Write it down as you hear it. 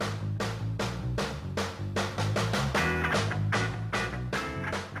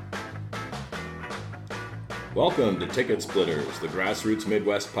Welcome to TicketSplitters, the Grassroots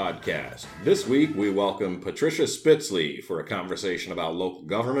Midwest podcast. This week, we welcome Patricia Spitzley for a conversation about local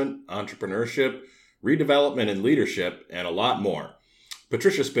government, entrepreneurship, redevelopment and leadership, and a lot more.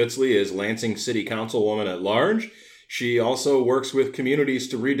 Patricia Spitzley is Lansing City Councilwoman at large. She also works with communities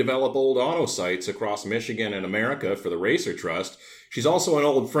to redevelop old auto sites across Michigan and America for the Racer Trust. She's also an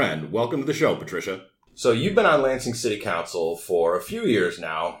old friend. Welcome to the show, Patricia. So you've been on Lansing City Council for a few years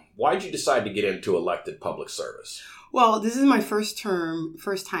now. Why'd you decide to get into elected public service? Well, this is my first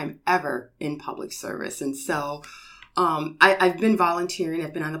time ever in public service. And so I've been volunteering.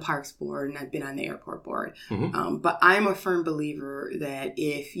 I've been on the Parks Board and I've been on the Airport Board. Mm-hmm. But I'm a firm believer that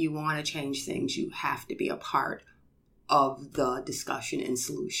if you want to change things, you have to be a part of the discussion and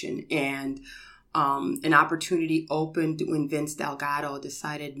solution. And an opportunity opened when Vince Delgado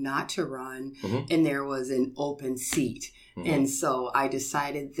decided not to run, mm-hmm. and there was an open seat. Mm-hmm. And so I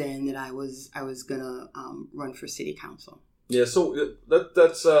decided then that I was going to run for city council. Yeah, so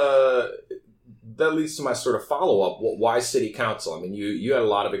that leads to my sort of follow-up. Why city council? I mean, you had a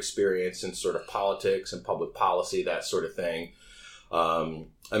lot of experience in sort of politics and public policy, that sort of thing. I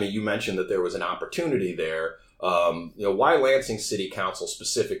mean, you mentioned that there was an opportunity there. Why Lansing City Council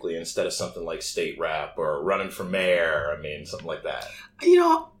specifically instead of something like state rep or running for mayor? I mean, something like that.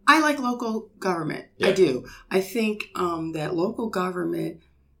 I like local government. Yeah. I do. I think that local government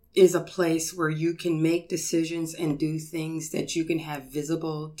is a place where you can make decisions and do things that you can have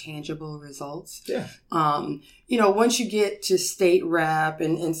visible, tangible results. Yeah. Once you get to state rep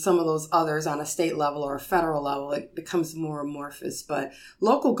and some of those others on a state level or a federal level, it becomes more amorphous. But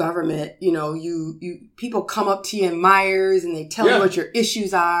local government, you people come up to you in Myers and they tell you what your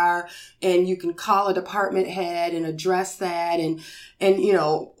issues are, and you can call a department head and address that, and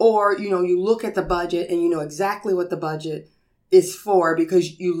you look at the budget and you know exactly what the budget is for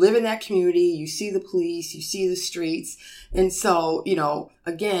because you live in that community, you see the police, you see the streets. And so,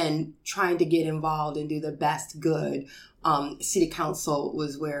 again, trying to get involved and do the best good. City council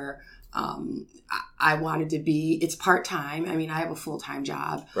was where I wanted to be. It's part-time. I mean, I have a full-time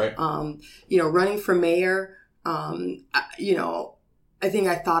job. Right. Running for mayor, I think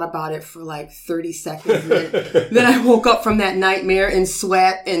I thought about it for like 30 seconds. Then I woke up from that nightmare in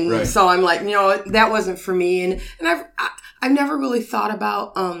sweat. And so I'm like, that wasn't for me. And I've never really thought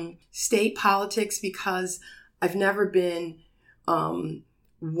about state politics because I've never been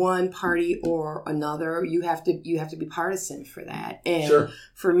one party or another. You have to be partisan for that. And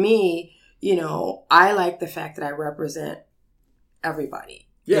for me, I like the fact that I represent everybody.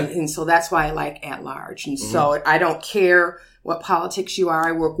 Yeah. And so that's why I like at large. And mm-hmm. so I don't care what politics you are.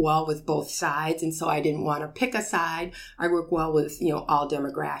 I work well with both sides. And so I didn't want to pick a side. I work well with, all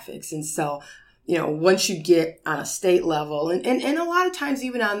demographics. And so once you get on a state level and a lot of times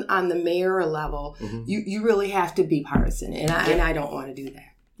even on the mayor level, mm-hmm. you really have to be partisan. And I don't want to do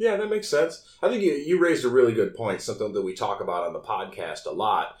that. Yeah, that makes sense. I think you raised a really good point, something that we talk about on the podcast a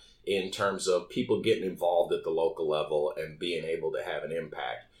lot in terms of people getting involved at the local level and being able to have an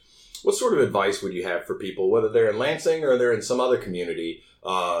impact. What sort of advice would you have for people, whether they're in Lansing or they're in some other community,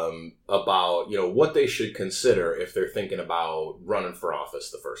 about, what they should consider if they're thinking about running for office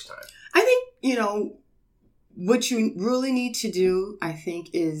the first time? I think, what you really need to do, I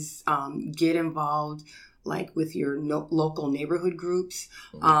think, is get involved like with your local neighborhood groups.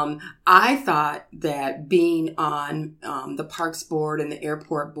 Mm-hmm. I thought that being on the Parks Board and the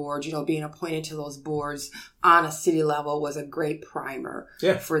Airport Board, being appointed to those boards on a city level was a great primer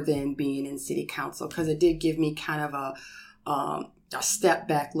for then being in city council, because it did give me kind of a step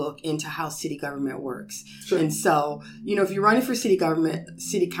back look into how city government works. Sure. And so, if you're running for city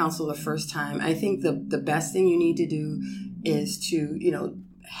council the first time, I think the best thing you need to do is to,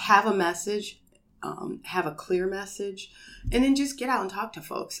 have a message, have a clear message, and then just get out and talk to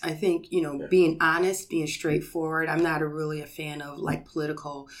folks. I think, being honest, being straightforward. I'm not really a fan of like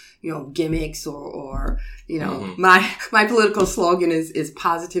political, gimmicks or mm-hmm. my political slogan is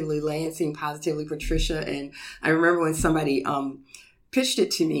positively Lansing, positively Patricia. And I remember when somebody pitched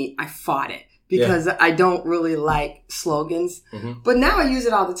it to me, I fought it because I don't really like slogans. Mm-hmm. But now I use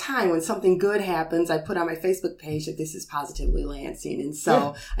it all the time. When something good happens, I put on my Facebook page that this is positively Lansing. And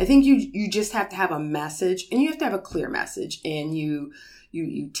so I think you just have to have a message, and you have to have a clear message, and you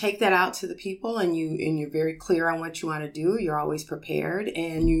you take that out to the people, and you're very clear on what you want to do. You're always prepared,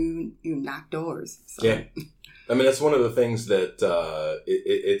 and you knock doors. So. Yeah. I mean, that's one of the things that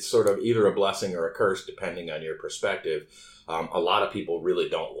it's sort of either a blessing or a curse, depending on your perspective. A lot of people really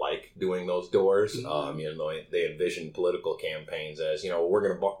don't like doing those doors. Mm-hmm. They envision political campaigns as, we're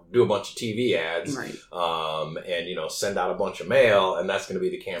going to do a bunch of TV ads, right. And, send out a bunch of mail, and that's going to be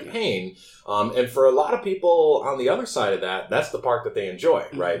the campaign. And for a lot of people on the other side of that, that's the part that they enjoy,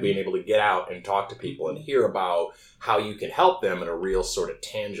 right? Mm-hmm. Being able to get out and talk to people and hear about how you can help them in a real sort of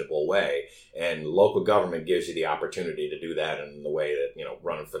tangible way. And local government gives you the opportunity to do that in the way that,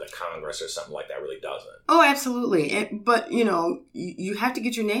 running for the Congress or something like that really doesn't. Oh, absolutely. But, you have to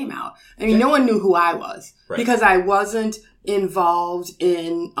get your name out. I mean, no one knew who I was, right, because I wasn't involved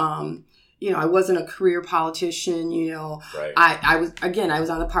in, I wasn't a career politician, Right. I was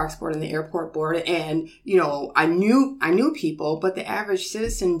on the Parks Board and the Airport Board, and, I knew people, but the average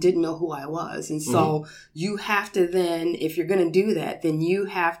citizen didn't know who I was. And so mm-hmm. you have to then, if you're going to do that, then you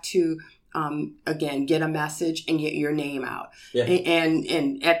have to, again, get a message and get your name out. Yeah.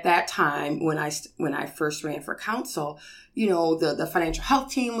 And at that time, when I first ran for council, the financial health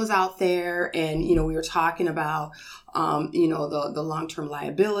team was out there, and, we were talking about, the long-term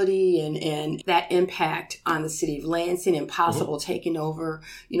liability and that impact on the city of Lansing and possible mm-hmm. taking over,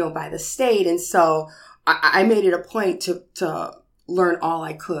 by the state. And so I made it a point to learn all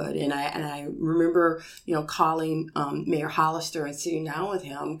I could. And I remember, calling, Mayor Hollister and sitting down with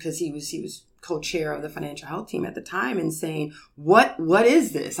him, because he was co-chair of the financial health team at the time, and saying, what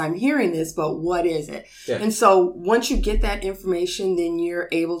is this? I'm hearing this, but what is it? Yeah. And so once you get that information, then you're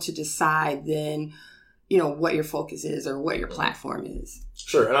able to decide then, what your focus is or what your platform is.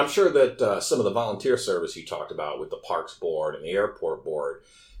 Sure. And I'm sure that some of the volunteer service you talked about with the Parks Board and the Airport Board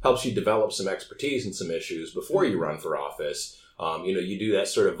helps you develop some expertise in some issues before you run for office. You do that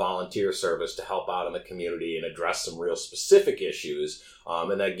sort of volunteer service to help out in the community and address some real specific issues.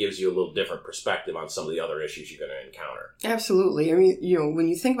 And that gives you a little different perspective on some of the other issues you're going to encounter. Absolutely. I mean, when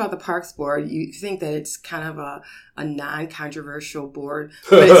you think about the Parks Board, you think that it's kind of a non-controversial board,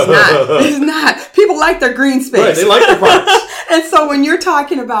 but it's not. It's not. People like their green space. Right, they like their parks. And so when you're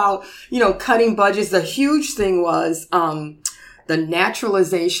talking about, cutting budgets, the huge thing was, the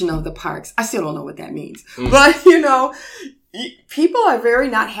naturalization of the parks. I still don't know what that means, but, people are very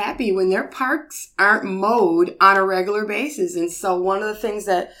not happy when their parks aren't mowed on a regular basis. And so one of the things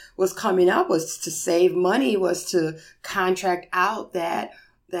that was coming up was to save money, was to contract out that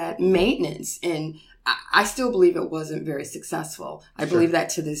maintenance. And I still believe it wasn't very successful. I believe that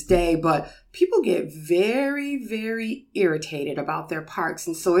to this day, but people get very, very irritated about their parks.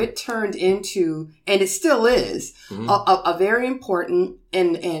 And so it turned into, and it still is, mm-hmm. a very important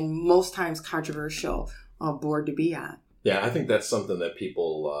and most times controversial board to be on. Yeah, I think that's something that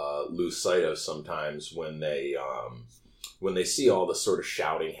people lose sight of sometimes when they see all the sort of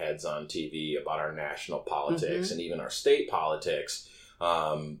shouting heads on TV about our national politics mm-hmm. and even our state politics.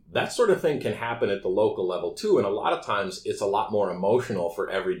 That sort of thing can happen at the local level too, and a lot of times it's a lot more emotional for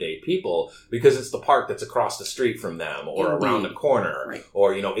everyday people because it's the park that's across the street from them, or Indeed. Around the corner, right.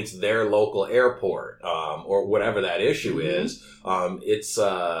 Or it's their local airport, or whatever that issue mm-hmm. is. It's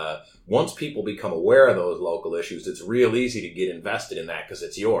once people become aware of those local issues, it's real easy to get invested in that because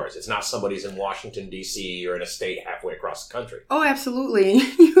it's yours. It's not somebody's in Washington, D.C. or in a state halfway across the country. Oh, absolutely.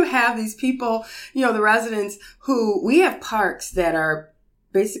 You have these people, the residents who, we have parks that are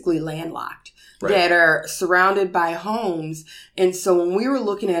basically landlocked, right. that are surrounded by homes. And so when we were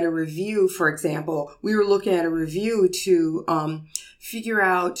looking at a review, for example, to figure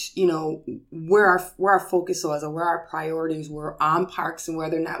out, where our focus was, or where our priorities were on parks, and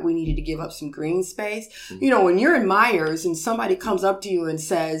whether or not we needed to give up some green space. Mm-hmm. When you're in Myers and somebody comes up to you and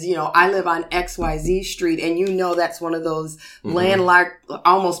says, I live on XYZ Street, and that's one of those mm-hmm. landlocked,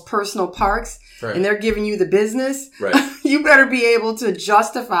 almost personal parks, right. and they're giving you the business, right. you better be able to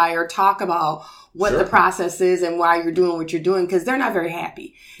justify or talk about what Sure. the process is and why you're doing what you're doing, because they're not very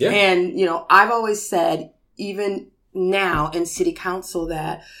happy. Yeah. And, I've always said, even now in city council,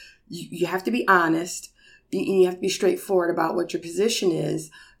 that you have to be honest, you have to be straightforward about what your position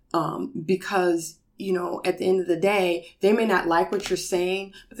is, because at the end of the day, they may not like what you're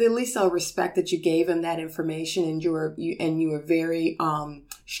saying, but at least they'll respect that you gave them that information, and you were very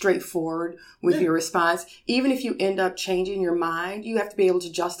straightforward with your response. Even if you end up changing your mind, you have to be able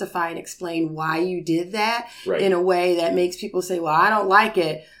to justify and explain why you did that right. in a way that makes people say, well, I don't like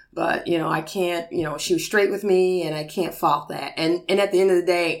it, but, I can't, she was straight with me, and I can't fault that. And at the end of the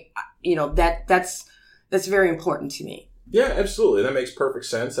day, that's very important to me. Yeah, absolutely. That makes perfect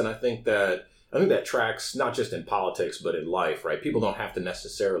sense. And I think that I think that tracks not just in politics, but in life, right? People don't have to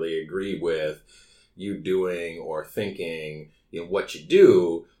necessarily agree with you doing or thinking, what you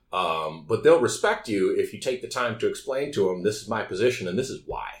do. But they'll respect you if you take the time to explain to them, this is my position and this is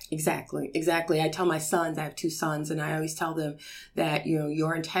why. Exactly. I tell my sons, I have 2 sons, and I always tell them that,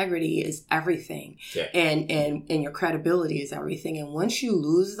 your integrity is everything. Yeah. And your credibility is everything. And once you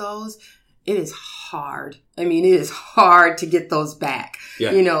lose those, it is hard. I mean, it is hard to get those back.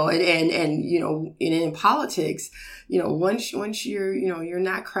 Yeah. And in politics, once you're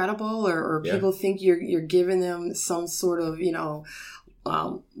not credible or people think you're giving them some sort of,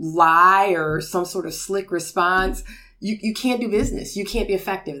 lie or some sort of slick response, you can't do business. You can't be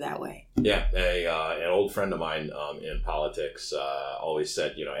effective that way. Yeah. An old friend of mine in politics always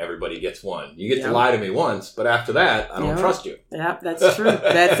said, everybody gets one. You get to lie to me once, but after that, I don't trust you. Yeah, that's true.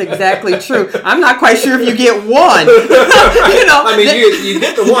 That's exactly true. I'm not quite sure if you get one. I mean, you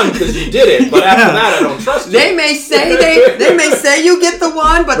get the one because you did it, but after that, I don't trust you. They may say they may say you get the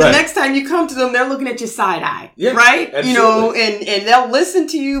one, but the next time you come to them, they're looking at you side eye. Yeah, right? Absolutely. And they'll listen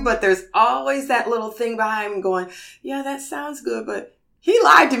to you, but there's always that little thing behind them going, yeah, that sounds good, but he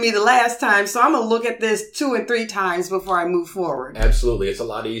lied to me the last time, so I'm going to look at this 2 and 3 times before I move forward. Absolutely. It's a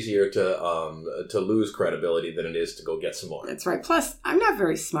lot easier to lose credibility than it is to go get some more. That's right. Plus, I'm not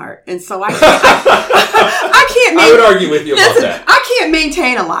very smart, and so I can't I would argue with you about that. I can't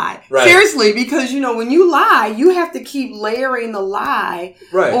maintain a lie. Right. Seriously, because, when you lie, you have to keep layering the lie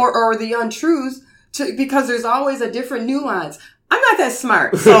or the untruths because there's always a different nuance. I'm not that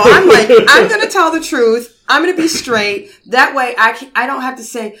smart. So I'm like, I'm going to tell the truth. I'm going to be straight. That way I don't have to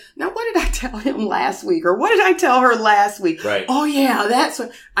say, now what did I tell him last week? Or what did I tell her last week? Right. Oh yeah, that's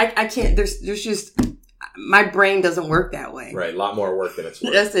what I can't, there's just, my brain doesn't work that way. Right. A lot more work than it's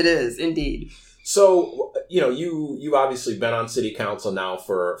worth. Yes, it is indeed. So, you've obviously been on city council now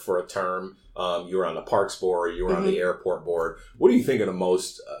for a term. You were on the parks board. You were on the airport board. What do you think are the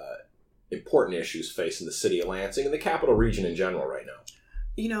most, important issues facing the city of Lansing and the capital region in general right now?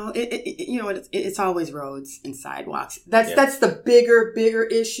 It's always roads and sidewalks. That's the bigger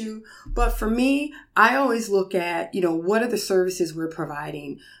issue. But for me, I always look at, what are the services we're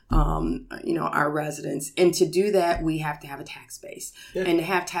providing, our residents. And to do that, we have to have a tax base. Yeah. And to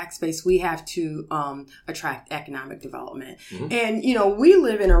have tax base, we have to attract economic development. Mm-hmm. And, we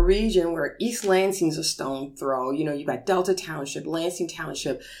live in a region where East Lansing's a stone throw. You've got Delta Township, Lansing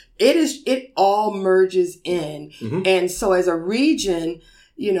Township. It all merges in. Mm-hmm. And so as a region,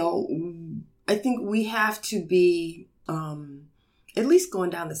 I think we have to be at least going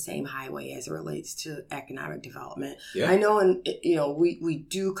down the same highway as it relates to economic development. Yeah. I know, we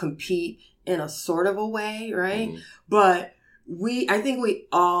do compete in a sort of a way, right? Mm-hmm. But I think we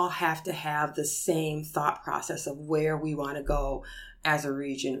all have to have the same thought process of where we want to go as a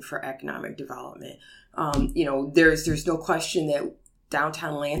region for economic development. There's no question that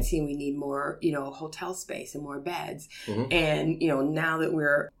downtown Lansing, we need more, hotel space and more beds. Mm-hmm. And, now that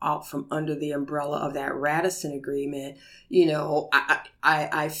we're out from under the umbrella of that Radisson agreement,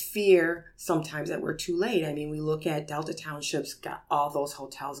 I fear sometimes that we're too late. I mean, we look at Delta Township's got all those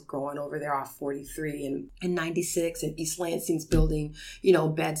hotels growing over there off 43 and 96, and East Lansing's building,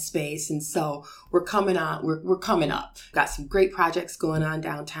 bed space. And so we're coming up. Got some great projects going on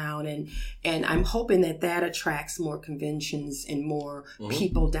downtown, and I'm hoping that attracts more conventions and more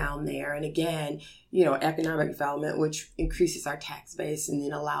people down there. And again, economic development, which increases our tax base and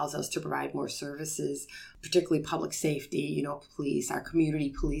then allows us to provide more services, particularly public safety, police, our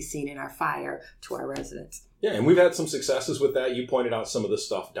community policing, and our fire to our residents. Yeah, and we've had some successes with that. You pointed out some of the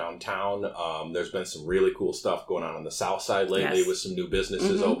stuff downtown. There's been some really cool stuff going on the south side lately with some new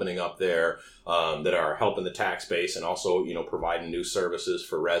businesses opening up there that are helping the tax base and also, providing new services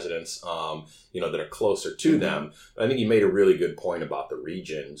for residents, that are closer to them. I think you made a really good point about the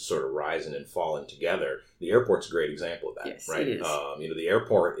region sort of rising and falling together. The airport's a great example of that, yes, right? It is. The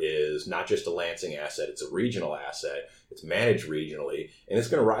airport is not just a Lansing asset, it's a regional asset. It's managed regionally, and it's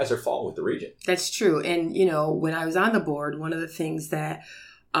going to rise or fall with the region. That's true. And, when I was on the board, one of the things that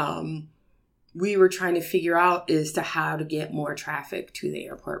we were trying to figure out is how to get more traffic to the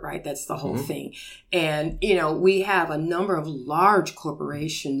airport, right? That's the whole thing. And, we have a number of large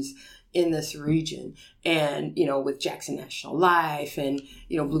corporations in this region, and, with Jackson National Life and,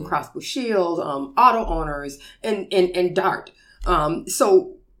 Blue Cross Blue Shield, auto owners and DART.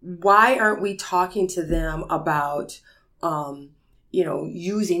 So why aren't we talking to them about,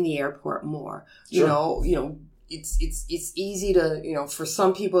 using the airport more? Sure. It's easy to, for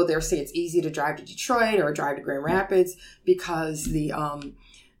some people, they'll say it's easy to drive to Detroit or drive to Grand Rapids because the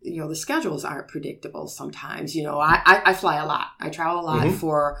the schedules aren't predictable sometimes. I fly a lot. I travel a lot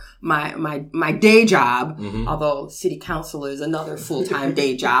for my day job, although city council is another full-time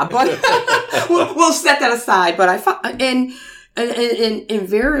day job, but we'll set that aside. But and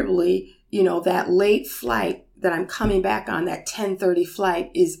invariably, that late flight that I'm coming back on, that 10:30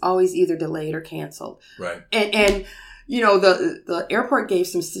 flight, is always either delayed or canceled. Right. And the airport gave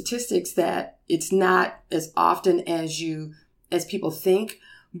some statistics that it's not as often as people think.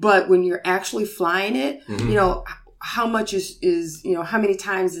 But when you're actually flying it, how much is how many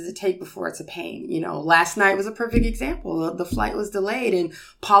times does it take before it's a pain? Last night was a perfect example. The flight was delayed, and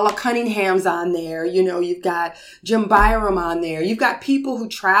Paula Cunningham's on there. You've got Jim Byram on there. You've got people who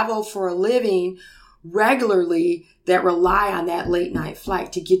travel for a living regularly that rely on that late night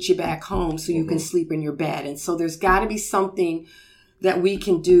flight to get you back home so you can sleep in your bed. And so there's got to be something that we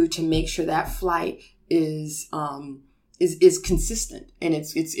can do to make sure that flight is consistent and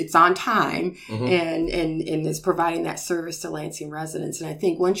it's on time and is providing that service to Lansing residents. And I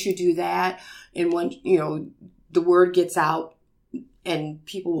think once you do that, and once the word gets out, and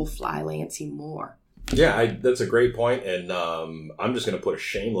people will fly Lansing more. Yeah, that's a great point, and I'm just going to put a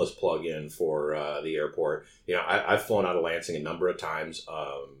shameless plug in for the airport. I've flown out of Lansing a number of times.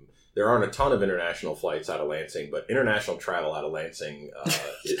 There aren't a ton of international flights out of Lansing, but international travel out of Lansing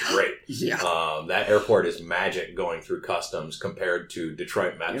is great. Yeah. That airport is magic going through customs compared to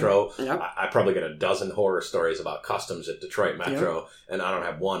Detroit Metro. Yep. I probably get a dozen horror stories about customs at Detroit Metro, and I don't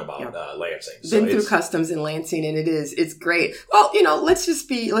have one about Lansing. So been through customs in Lansing, and it's great. Well, let's just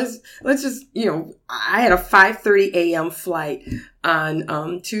I had a 5:30 a.m. flight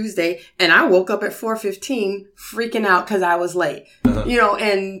on Tuesday, and I woke up at 4:15 freaking out because I was late.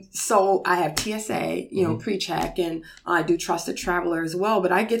 And so I have TSA, pre-check, and I do trusted traveler as well.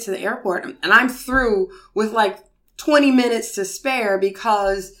 But I get to the airport and I'm through with like 20 minutes to spare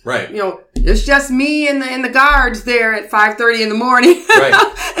because, it's just me and the guards there at 5:30 in the morning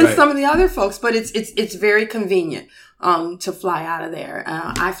and some of the other folks. But it's very convenient to fly out of there.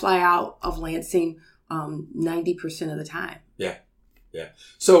 I fly out of Lansing 90% of the time. Yeah. Yeah.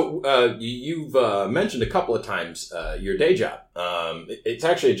 So you've mentioned a couple of times your day job. It's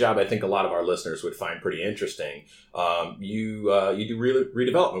actually a job I think a lot of our listeners would find pretty interesting. You do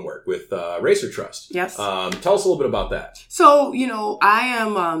redevelopment work with Racer Trust. Yes. Tell us a little bit about that. So, I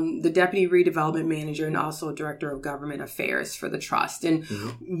am the Deputy Redevelopment Manager and also Director of Government Affairs for the Trust. And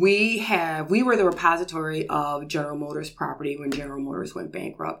we were the repository of General Motors property when General Motors went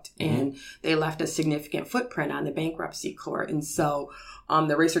bankrupt. And they left a significant footprint on the bankruptcy court. And so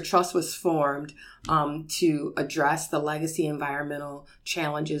the Racer Trust was formed to address the legacy environmental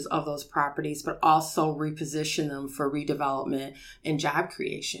challenges of those properties, but also reposition them for redevelopment and job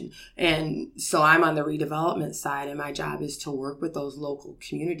creation. And so I'm on the redevelopment side, and my job is to work with those local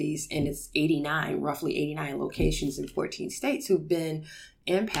communities. And it's roughly 89 locations in 14 states who've been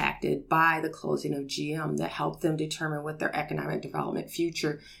impacted by the closing of GM, that help them determine what their economic development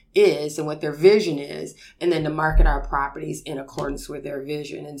future is and what their vision is, and then to market our properties in accordance with their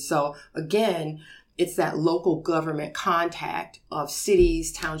vision. And so again, it's that local government contact of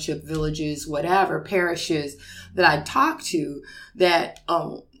cities, township, villages, whatever, parishes that I talk to that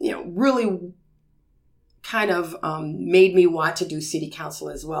really kind of made me want to do city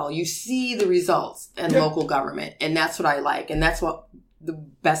council as well. You see the results in local government, and that's what I like, and that's what the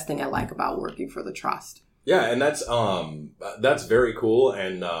best thing I like about working for the Trust. Yeah, and that's very cool.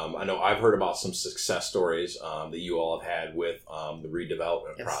 And I know I've heard about some success stories that you all have had with the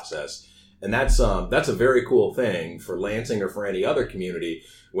redevelopment process. And that's a very cool thing for Lansing or for any other community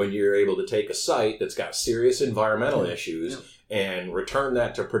when you're able to take a site that's got serious environmental issues and return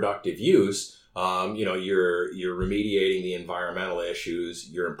that to productive use. You're remediating the environmental issues,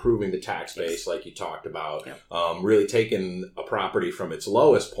 you're improving the tax base like you talked about, really taking a property from its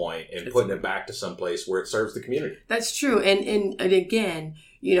lowest point and putting it back to some place where it serves the community. That's true. And again,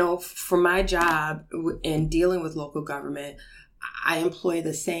 for my job in dealing with local government, I employ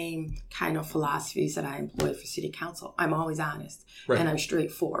the same kind of philosophies that I employ for city council. I'm always honest and I'm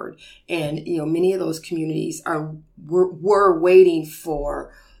straightforward. And, many of those communities were waiting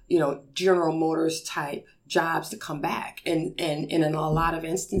for General Motors type jobs to come back. And in a lot of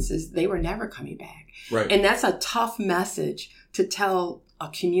instances, they were never coming back. Right. And that's a tough message to tell a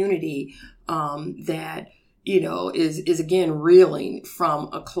community that, is again reeling from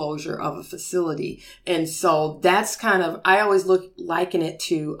a closure of a facility. And so that's kind of, I always liken it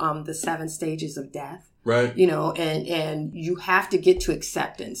to the 7 stages of death. Right. And you have to get to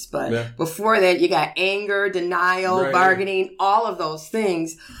acceptance. But before that, you got anger, denial, bargaining, all of those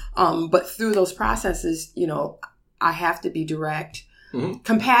things. But through those processes, I have to be direct.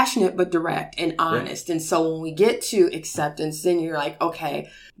 compassionate, but direct and honest. And so when we get to acceptance, then you're like, okay,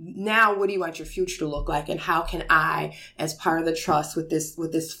 now what do you want your future to look like? And how can I, as part of the trust with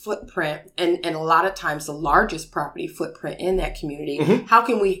this footprint, and a lot of times the largest property footprint in that community, how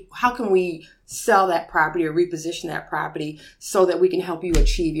can we sell that property or reposition that property so that we can help you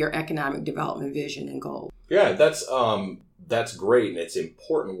achieve your economic development vision and goal? Yeah, that's great, and it's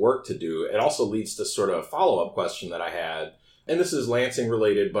important work to do. It also leads to sort of a follow-up question that I had, and this is Lansing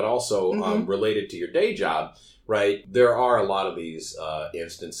related, but also related to your day job, right? There are a lot of these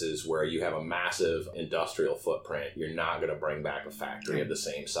instances where you have a massive industrial footprint. You're not going to bring back a factory of the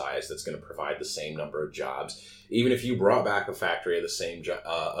same size that's going to provide the same number of jobs. Even if you brought back a factory of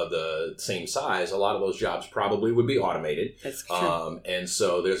the same size, a lot of those jobs probably would be automated. That's true. And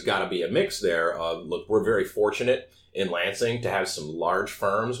so there's got to be a mix there of, look, we're very fortunate in Lansing to have some large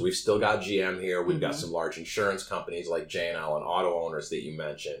firms. We've still got GM here. We've got some large insurance companies like J&L and auto owners that you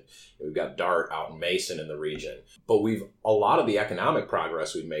mentioned. We've got Dart out in Mason in the region. But a lot of the economic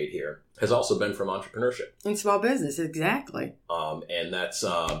progress we've made here has also been from entrepreneurship. In small business, exactly. And that's,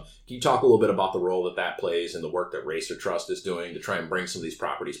 can you talk a little bit about the role that plays in the work that Racer Trust is doing to try and bring some of these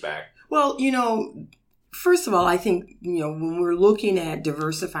properties back? Well, first of all, I think, when we're looking at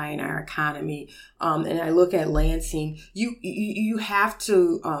diversifying our economy, and I look at Lansing, you have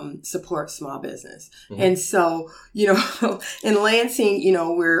to support small business. And so, in Lansing,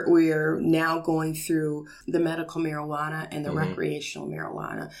 we're now going through the medical marijuana and the recreational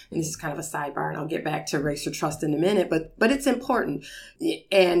marijuana. And this is kind of a sidebar, and I'll get back to Racer Trust in a minute, but it's important.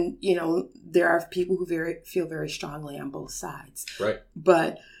 And, there are people who feel very strongly on both sides. Right.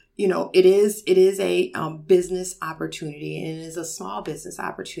 But it is a business opportunity, and it is a small business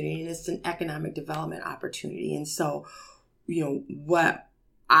opportunity, and it's an economic development opportunity. And so, what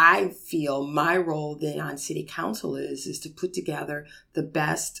I feel my role then on city council is to put together the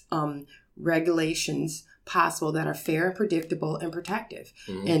best regulations possible that are fair and predictable and protective.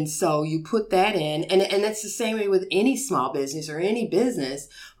 And so you put that in, and that's the same way with any small business or any business.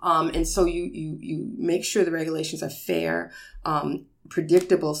 And so you make sure the regulations are fair,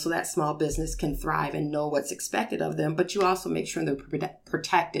 predictable, so that small business can thrive and know what's expected of them. But you also make sure they're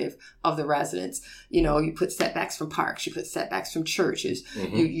protective of the residents. You put setbacks from parks, you put setbacks from churches,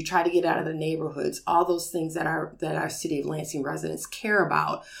 you try to get out of the neighborhoods, all those things that our city of Lansing residents care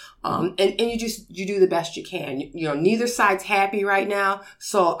about. And you do the best you can. Neither side's happy right now,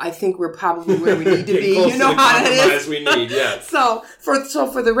 so I think we're probably where we need to be. You know how that is. We need, yeah. So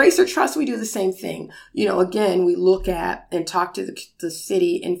for the Racer Trust, we do the same thing. Again, we look at and talk to the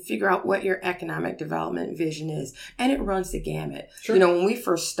city and figure out what your economic development vision is, and it runs the gamut. Sure. When we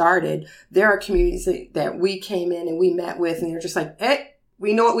first started, there are communities that we came in and we met with, and they're just like, hey,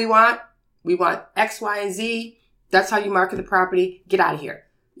 we know what we want. We want X, Y, and Z. That's how you market the property. Get out of here.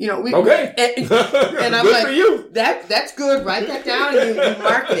 Okay. And I'm good like, for you. That's good. Write that down and you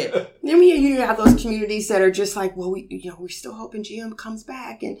market it. Then you have those communities that are just like, well, we're still hoping GM comes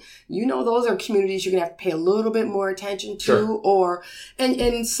back. And those are communities you're going to have to pay a little bit more attention to. Sure.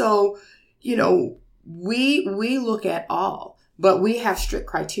 And so, we look at all, but we have strict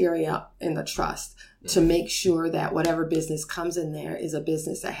criteria in the trust to make sure that whatever business comes in there is a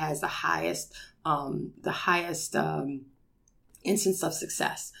business that has the highest instance of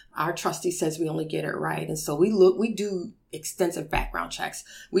success. Our trustee says we only get it right. And so we do extensive background checks.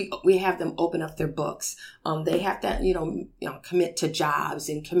 We have them open up their books. They have to, commit to jobs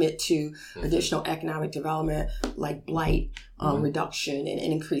and commit to additional economic development like blight reduction and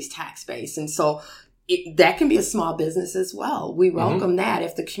increased tax base. And so that can be a small business as well. We welcome that.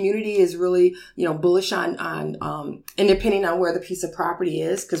 If the community is really, bullish on, and depending on where the piece of property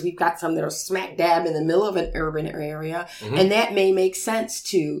is, because we've got some that are smack dab in the middle of an urban area, and that may make sense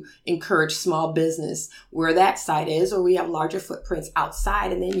to encourage small business where that site is, or we have larger footprints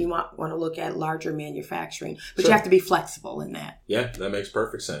outside, and then you want to look at larger manufacturing. But you have to be flexible in that. Yeah, that makes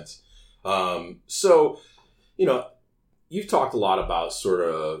perfect sense. So, you've talked a lot about sort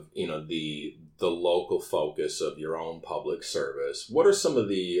of, the local focus of your own public service. What are some of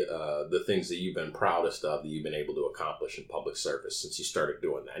the things that you've been proudest of that you've been able to accomplish in public service since you started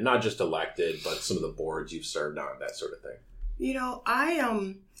doing that? Not just elected, but some of the boards you've served on, that sort of thing.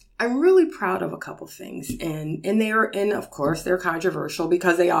 I'm really proud of a couple things, and of course they're controversial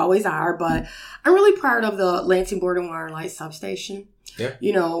because they always are. But I'm really proud of the Lansing Board and Water and Light substation. Yeah.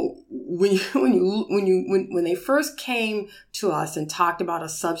 When they first came to us and talked about a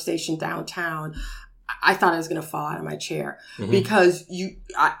substation downtown, I thought I was going to fall out of my chair because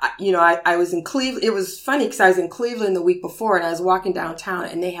I was in Cleveland. It was funny because I was in Cleveland the week before and I was walking downtown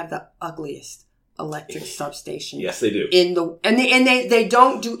and they have the ugliest electric substation. Yes, they do. And they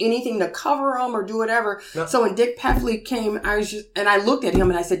don't do anything to cover them or do whatever. No. So when Dick Peffley came, I looked at him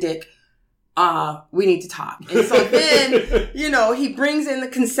and I said, Dick, we need to talk. And so then, he brings in the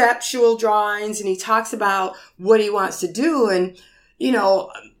conceptual drawings and he talks about what he wants to do. And,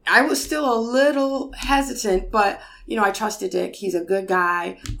 I was still a little hesitant, but, I trusted Dick. He's a good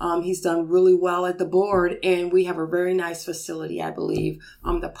guy. He's done really well at the board, and we have a very nice facility, I believe.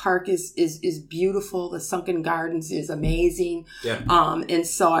 The park is beautiful. The Sunken Gardens is amazing. Yeah. And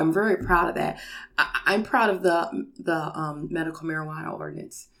so I'm very proud of that. I'm proud of the medical marijuana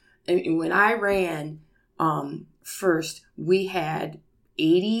ordinance. And when I ran, first, we had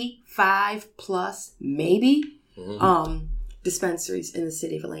 85 plus, maybe, dispensaries in the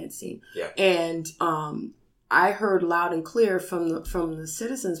city of Lansing. Yeah. And, I heard loud and clear from the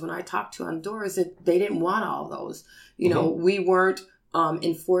citizens when I talked to on doors that they didn't want all those. We weren't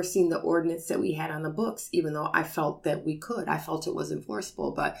enforcing the ordinance that we had on the books, even though I felt that we could. I felt it was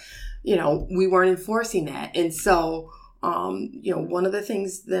enforceable, but we weren't enforcing that. And so, one of the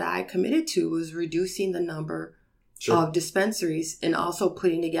things that I committed to was reducing the number of dispensaries and also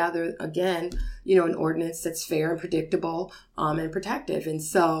putting together again, an ordinance that's fair and predictable and protective. And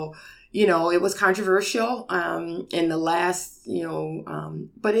so, it was controversial, in the last,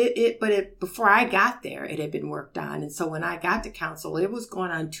 but before I got there, it had been worked on. And so when I got to council, it was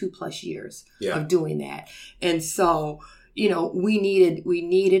going on 2+ years of doing that. And so, we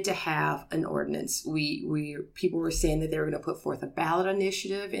needed to have an ordinance. People were saying that they were going to put forth a ballot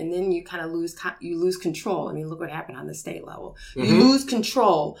initiative, and then you kind of lose control. I mean, look what happened on the state level. Mm-hmm. You lose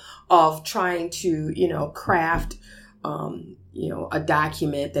control of trying to, craft, a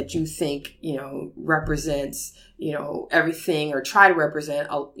document that you think, represents, everything, or try to represent,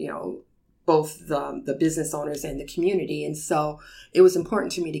 both the business owners and the community. And so it was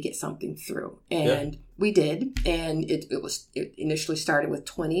important to me to get something through, and we did. And it initially started with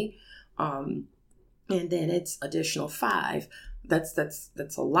 20, and then it's additional 5. That's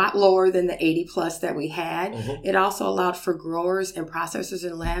a lot lower than the 80 plus that we had. Mm-hmm. It also allowed for growers and processors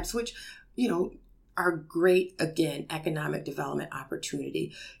and labs, which, are great, again, economic development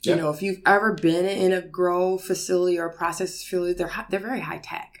opportunity. If you've ever been in a grow facility or a process facility, they're very high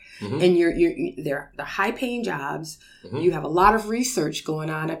tech. Mm-hmm. And they're high paying jobs. Mm-hmm. You have a lot of research going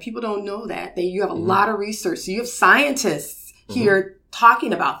on, and people don't know that. You have a lot of research. So you have scientists here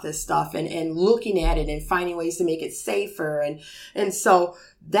talking about this stuff and looking at it and finding ways to make it safer. And so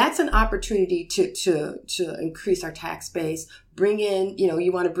that's an opportunity to increase our tax base, bring in,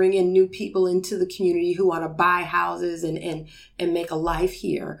 you want to bring in new people into the community who want to buy houses and make a life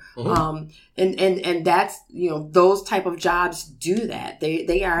here. Mm-hmm. And that's, those type of jobs do that.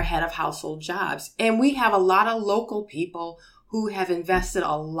 They are head of household jobs. And we have a lot of local people who have invested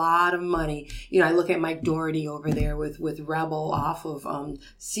a lot of money. I look at Mike Doherty over there with Rebel off of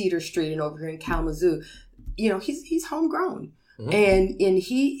Cedar Street and over here in Kalamazoo. He's homegrown. Mm-hmm. And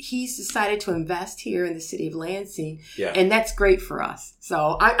he's decided to invest here in the city of Lansing. Yeah. And that's great for us.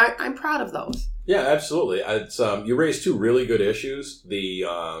 So I'm proud of those. Yeah, absolutely. It's you raised 2 really good issues.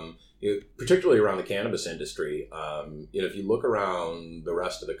 Particularly around the cannabis industry. If you look around the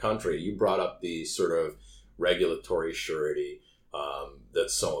rest of the country, you brought up the sort of regulatory surety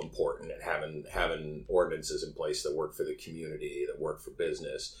that's so important, and having ordinances in place that work for the community, that work for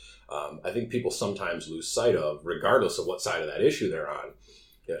business. I think people sometimes lose sight of, regardless of what side of that issue they're on,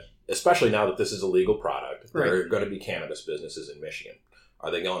 especially now that this is a legal product. Right. There are going to be cannabis businesses in Michigan. Are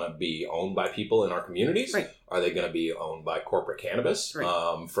they going to be owned by people in our communities? Right. Are they going to be owned by corporate cannabis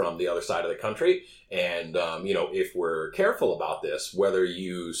from the other side of the country? And, if we're careful about this, whether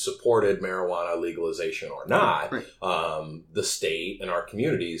you supported marijuana legalization or not, the state and our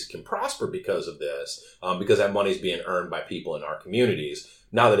communities can prosper because of this, because that money is being earned by people in our communities.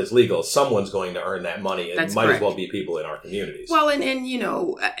 Now that it's legal, someone's going to earn that money, and it might as well be people in our communities. Well, and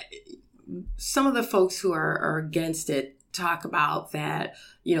some of the folks who are against it talk about that,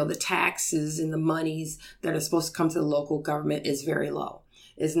 the taxes and the monies that are supposed to come to the local government is very low.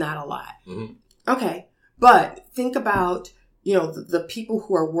 It's not a lot. Mm-hmm. Okay. But think about, the people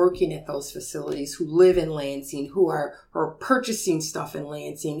who are working at those facilities, who live in Lansing, who are purchasing stuff in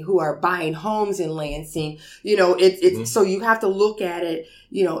Lansing, who are buying homes in Lansing. It's so you have to look at it,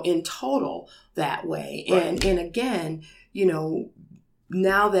 in total that way. Right. And again,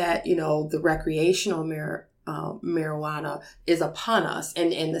 now that, the recreational marijuana is upon us,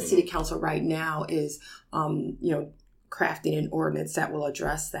 and the city council right now is crafting an ordinance that will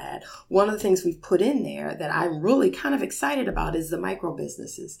address that. One of the things we've put in there that I'm really kind of excited about is the micro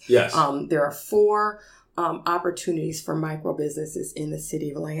businesses. Yes. There are 4 opportunities for micro businesses in the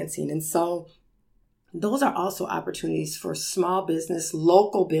city of Lansing, and so those are also opportunities for small business,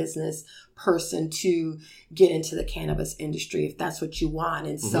 local business person to get into the cannabis industry if that's what you want.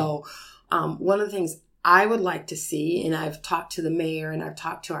 And so one of the things I would like to see, and I've talked to the mayor and I've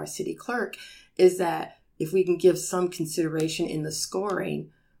talked to our city clerk, is that if we can give some consideration in the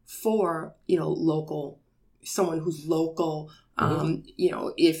scoring for, local, someone who's local,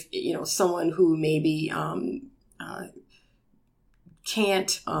 if, someone who maybe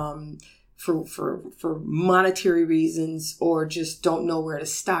can't, for monetary reasons or just don't know where to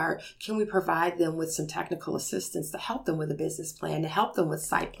start, can we provide them with some technical assistance to help them with a business plan, to help them with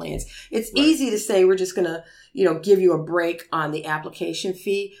site plans? It's easy to say we're just going to, give you a break on the application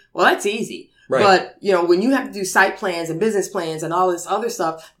fee. Well, that's easy. Right. But, when you have to do site plans and business plans and all this other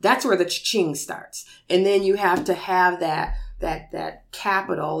stuff, that's where the cha-ching starts. And then you have to have that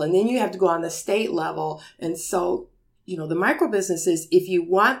capital, and then you have to go on the state level. And so, the micro businesses, if you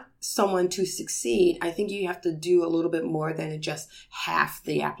want someone to succeed, I think you have to do a little bit more than just half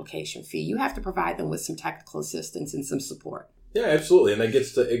the application fee. You have to provide them with some technical assistance and some support. Yeah, absolutely. And that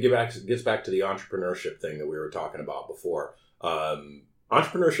gets back to the entrepreneurship thing that we were talking about before.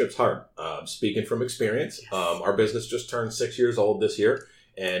 Entrepreneurship's hard. Speaking from experience, yes. Our business just turned 6 years old this year,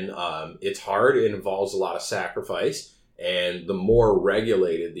 and it's hard. It involves a lot of sacrifice. And the more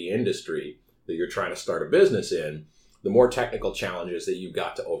regulated the industry that you're trying to start a business in, the more technical challenges that you've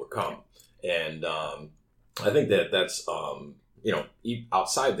got to overcome. And I think that's,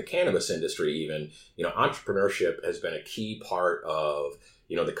 outside the cannabis industry even, entrepreneurship has been a key part of,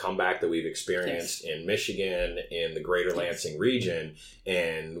 the comeback that we've experienced in Michigan, in the greater Lansing region.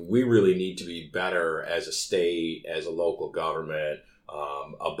 And we really need to be better as a state, as a local government,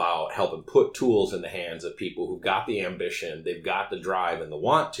 about helping put tools in the hands of people who've got the ambition, they've got the drive and the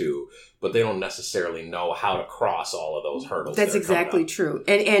want to, but they don't necessarily know how to cross all of those hurdles. That's exactly true.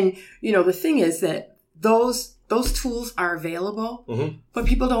 And the thing is that those tools are available, but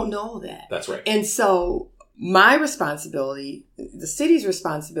people don't know that. That's right. And so my responsibility, the city's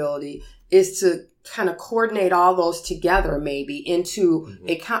responsibility, is to kind of coordinate all those together maybe into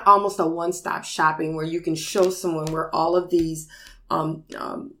almost a one-stop shopping where you can show someone where all of these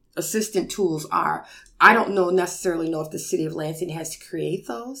assistant tools are. I don't necessarily know if the city of Lansing has to create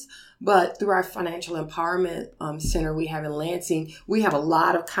those, but through our financial empowerment center we have in Lansing, we have a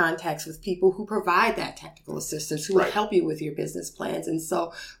lot of contacts with people who provide that technical assistance, who will help you with your business plans. And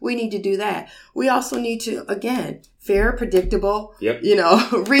so we need to do that. We also need to, again, fair, predictable,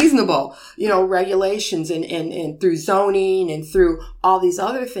 reasonable, regulations and through zoning and through all these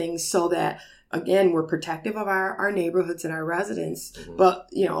other things so that, again, we're protective of our neighborhoods and our residents, but,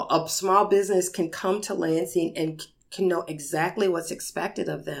 a small business can come to Lansing and can know exactly what's expected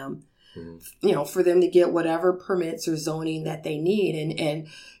of them, for them to get whatever permits or zoning that they need. And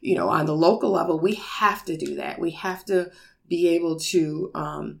on the local level, we have to do that. We have to be able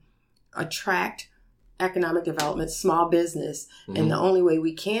to attract economic development, small business. And the only way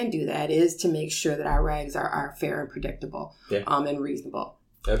we can do that is to make sure that our regs are fair and predictable and reasonable.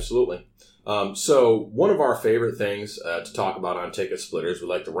 Absolutely. So one of our favorite things to talk about on TicketSplitters, we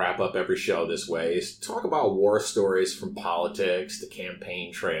like to wrap up every show this way, is talk about war stories from politics, the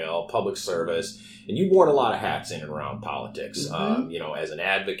campaign trail, public service. And you've worn a lot of hats in and around politics, as an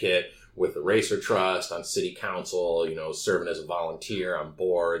advocate with the Racer Trust, on city council, serving as a volunteer on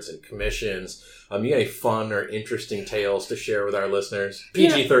boards and commissions. You got any fun or interesting tales to share with our listeners?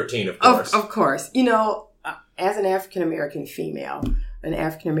 PG-13, of course. Of course. As an African-American female, an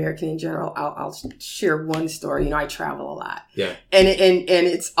African-American in general, I'll share one story. I travel a lot. Yeah. And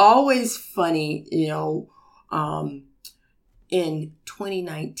it's always funny, in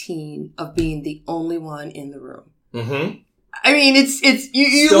 2019 of being the only one in the room. I mean, it's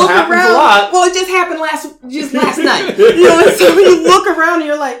you still look happens around. A lot. Well, it just happened last night. And so you look around and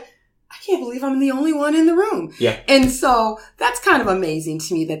you're like, I can't believe I'm the only one in the room. Yeah. And so that's kind of amazing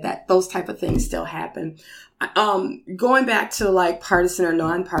to me that those type of things still happen. Going back to like partisan or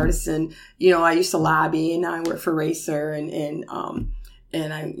nonpartisan, I used to lobby and now I work for Racer and I'm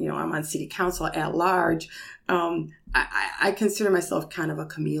on city council at large. I consider myself kind of a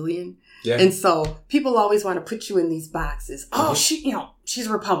chameleon. Yeah. And so people always want to put you in these boxes. Oh, she's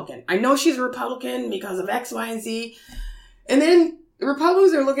a Republican. I know she's a Republican because of X, Y, and Z. And then the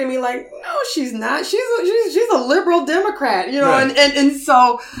Republicans are looking at me like, no, she's not. She's a liberal Democrat, right. and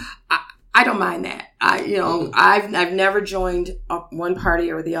so I don't mind that. I've never joined one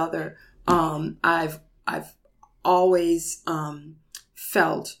party or the other. I've always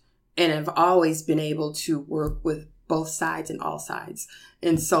felt and have always been able to work with both sides and all sides.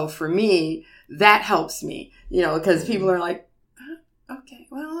 And so for me, that helps me, because people are like, okay,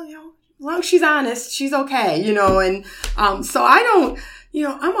 well, long as she's honest, she's okay, and so I don't,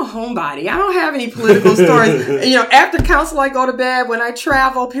 I'm a homebody. I don't have any political stories. After council, I go to bed. When I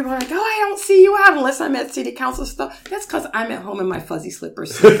travel, people are like, oh, I don't see you out unless I'm at city council stuff. That's because I'm at home in my fuzzy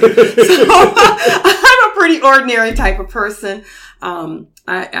slippers. So I'm a pretty ordinary type of person.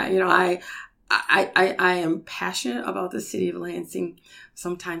 I am passionate about the city of Lansing,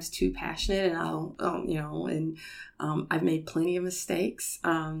 sometimes too passionate, and I've made plenty of mistakes.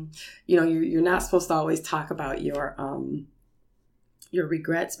 You're not supposed to always talk about your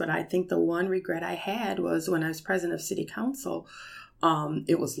regrets, but I think the one regret I had was when I was president of city council.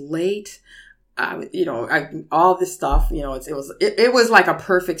 It was late. All this stuff, it was like a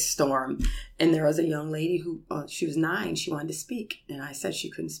perfect storm. And there was a young lady who, she was 9. She wanted to speak. And I said she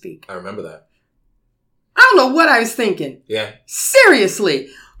couldn't speak. I remember that. I don't know what I was thinking. Yeah. Seriously.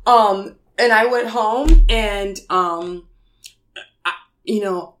 And I went home and,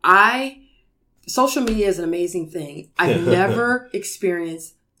 social media is an amazing thing. I've never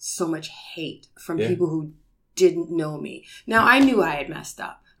experienced so much hate from people who didn't know me. Now, I knew I had messed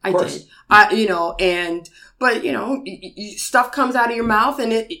up. I did. But stuff comes out of your mouth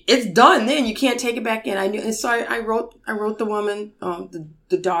and it's done then. You can't take it back in. I knew. And so I wrote the woman,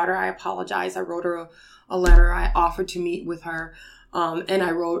 the daughter, I apologized. I wrote her a letter. I offered to meet with her. And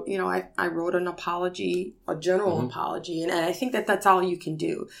I wrote, I wrote an apology, a general apology. And I think that that's all you can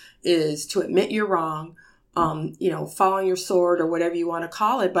do is to admit you're wrong, fall on your sword or whatever you want to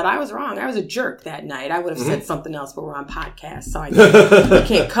call it. But I was wrong. I was a jerk that night. I would have said something else, but we're on podcast, so I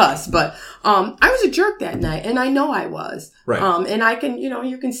can't cuss. But I was a jerk that night, and I know I was. Right. And I can,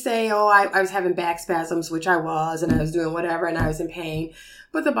 you can say, oh, I was having back spasms, which I was, and I was doing whatever, and I was in pain.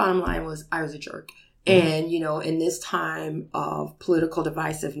 But the bottom line was I was a jerk. And, in this time of political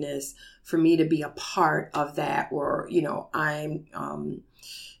divisiveness, for me to be a part of that where, I'm,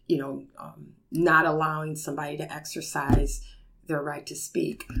 not allowing somebody to exercise their right to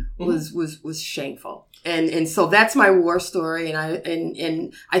speak was shameful. And so that's my war story.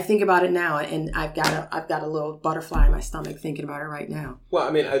 And I think about it now, and I've got a little butterfly in my stomach thinking about it right now. Well,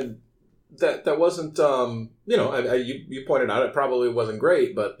 I mean, that wasn't, you pointed out it probably wasn't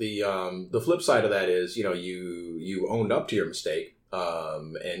great, but the flip side of that is, you owned up to your mistake,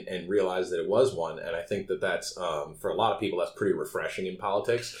 and realized that it was one. And I think that's, for a lot of people, that's pretty refreshing in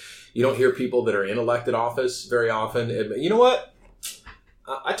politics. You don't hear people that are in elected office very often. You know what?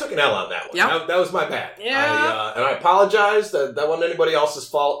 I took an L on that one. Yep. That was my bad. Yeah. And I apologize. That wasn't anybody else's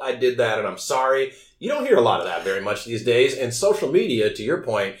fault. I did that, and I'm sorry. You don't hear a lot of that very much these days, and social media, to your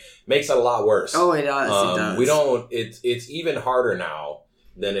point, makes it a lot worse. Oh, it does. It does. We don't. It's even harder now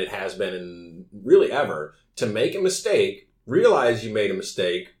than it has been in really ever to make a mistake, realize you made a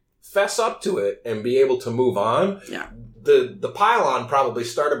mistake, fess up to it, and be able to move on. Yeah. The pile-on probably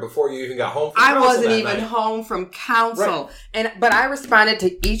started before you even got home from council. I wasn't even home from council, right. But I responded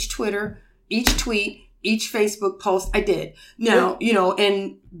to each Twitter, each tweet, each Facebook post. I did. Now,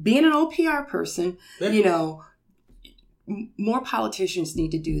 and being an OPR person, more politicians need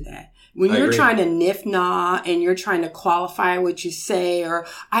to do that. When you're trying to niff-naw and you're trying to qualify what you say, or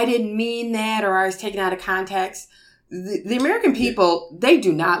I didn't mean that, or I was taken out of context, the American people, they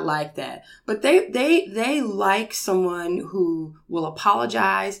do not like that. But they like someone who will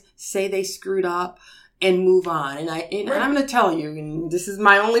apologize, say they screwed up, and move on. And I'm going to tell you, and this is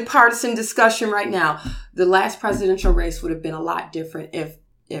my only partisan discussion right now, the last presidential race would have been a lot different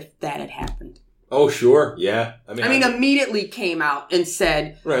if that had happened. Oh, sure. Yeah. I mean, immediately came out and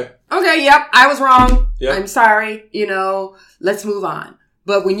said, right. Okay, yep, I was wrong. Yep. I'm sorry. Let's move on.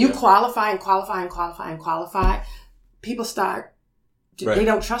 But when you qualify and qualify and qualify and qualify, people start, they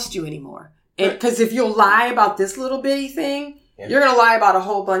don't trust you anymore. Because if you'll lie about this little bitty thing, you're going to lie about a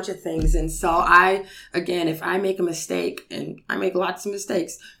whole bunch of things. And so if I make a mistake, and I make lots of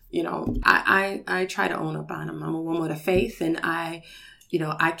mistakes, I try to own up on them. I'm a woman with a faith, and I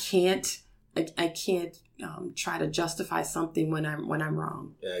can't try to justify something when I'm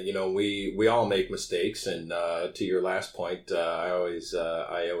wrong. Yeah, we all make mistakes, and to your last point, I always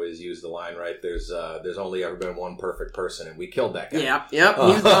use the line, right? There's only ever been one perfect person, and we killed that guy. Yep.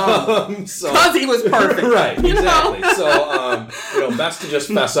 He's gone because he was perfect, right? Exactly. So best to just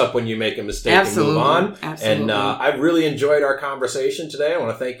mess up when you make a mistake and move on. Absolutely. And I've really enjoyed our conversation today. I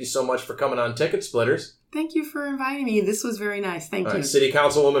want to thank you so much for coming on TicketSplitters. Thank you for inviting me. This was very nice. Thank you. City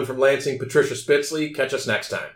Councilwoman from Lansing, Patricia Spitzley. Catch us next time.